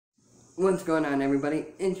What's going on, everybody?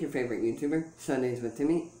 It's your favorite YouTuber, Sundays with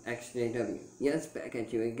Timmy, XJW. Yes, back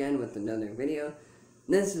at you again with another video.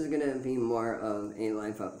 This is going to be more of a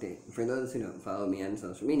life update for those who don't follow me on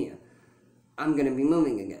social media. I'm going to be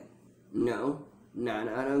moving again. No, not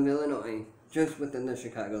out of Illinois, just within the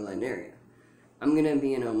Chicagoland area. I'm going to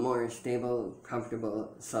be in a more stable,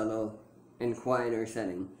 comfortable, subtle, and quieter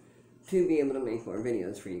setting to be able to make more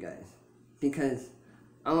videos for you guys. Because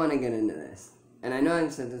I want to get into this. And I know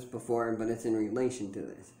I've said this before, but it's in relation to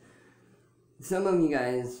this. Some of you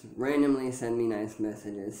guys randomly send me nice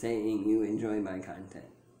messages saying you enjoy my content.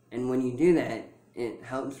 And when you do that, it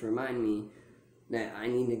helps remind me that I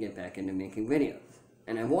need to get back into making videos.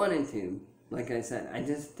 And I wanted to, like I said, I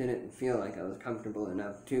just didn't feel like I was comfortable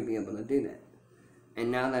enough to be able to do that. And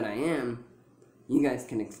now that I am, you guys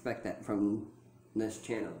can expect that from this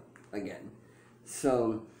channel again.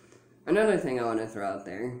 So, another thing I want to throw out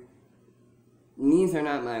there. These are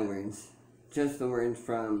not my words, just the words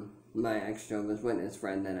from my ex-Jehovah's Witness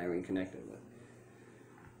friend that I reconnected with.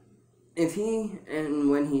 If he, and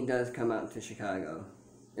when he does come out to Chicago,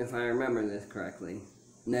 if I remember this correctly,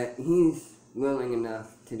 that he's willing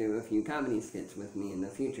enough to do a few comedy skits with me in the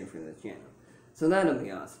future for this channel. So that'll be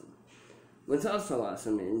awesome. What's also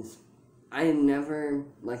awesome is, I never,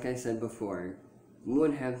 like I said before,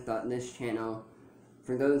 would have thought this channel,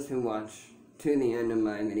 for those who watch to the end of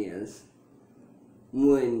my videos,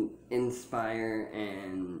 would inspire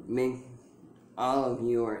and make all of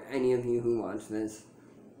you or any of you who watch this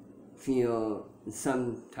feel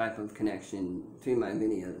some type of connection to my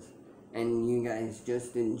videos and you guys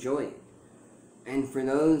just enjoy it. And for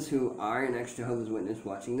those who are an ex-Jehovah's Witness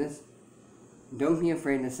watching this, don't be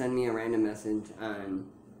afraid to send me a random message on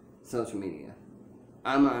social media.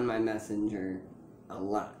 I'm on my messenger a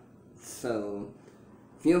lot, so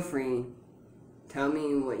feel free. Tell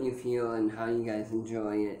me what you feel and how you guys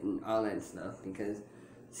enjoy it and all that stuff, because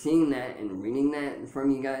seeing that and reading that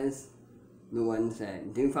from you guys, the ones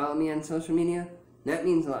that do follow me on social media, that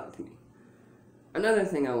means a lot to me. Another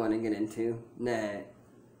thing I want to get into that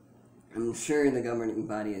I'm sure the governing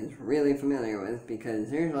body is really familiar with,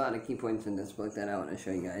 because there's a lot of key points in this book that I want to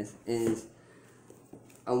show you guys, is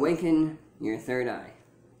Awaken Your Third Eye.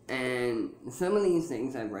 And some of these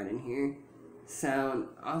things I've read in here sound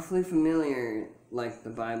awfully familiar, like the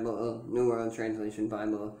Bible, New World Translation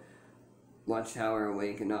Bible, Watchtower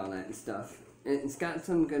Awake, and all that stuff. It's got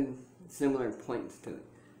some good similar points to it.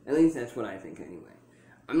 At least that's what I think anyway.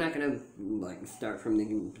 I'm not gonna start from the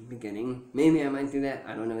beginning. Maybe I might do that,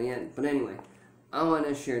 I don't know yet. But anyway, I want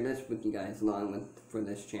to share this with you guys along with for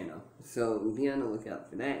this channel. So be on the lookout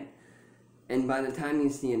for that. And by the time you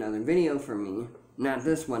see another video from me, not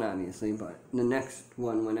this one obviously, but the next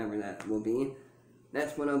one, whenever that will be,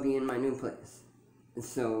 that's when I'll be in my new place.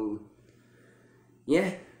 So,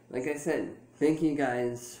 yeah, like I said, thank you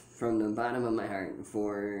guys from the bottom of my heart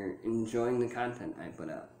for enjoying the content I put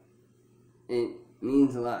out. It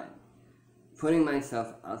means a lot. Putting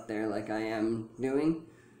myself out there like I am doing,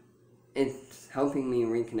 it's helping me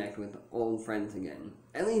reconnect with old friends again.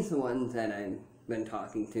 At least the ones that I've been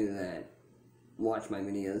talking to that watch my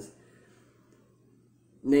videos.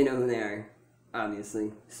 They know who they are,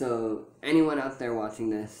 obviously. So, anyone out there watching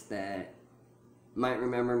this that might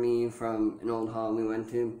remember me from an old hall we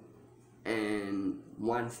went to and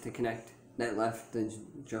wants to connect, that left the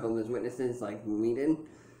Jehovah's Witnesses like we did,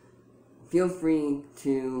 feel free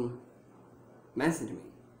to message me.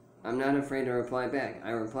 I'm not afraid to reply back. I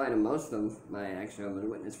reply to most of my ex-Jehovah's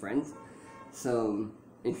Witness friends. So,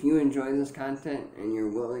 if you enjoy this content and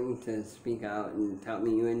you're willing to speak out and tell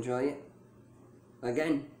me you enjoy it,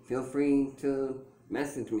 again, feel free to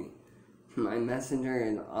message me. My messenger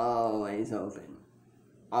is always open.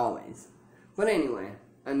 Always. But anyway,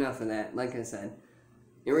 enough of that. Like I said,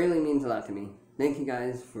 it really means a lot to me. Thank you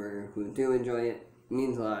guys for who do enjoy it. It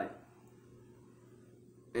means a lot.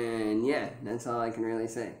 And yeah, that's all I can really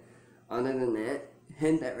say. Other than that,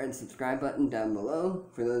 hit that red subscribe button down below.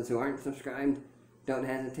 For those who aren't subscribed, don't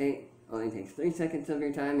hesitate. Only takes 3 seconds of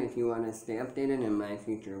your time if you want to stay updated in my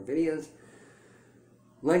future videos.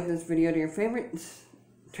 Like this video to your favorites.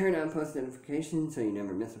 Turn on post notifications so you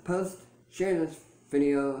never miss a post. Share this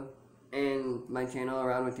video and my channel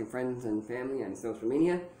around with your friends and family on social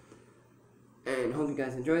media. And hope you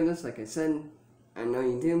guys enjoyed this. Like I said, I know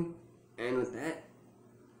you do. And with that,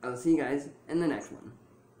 I'll see you guys in the next one.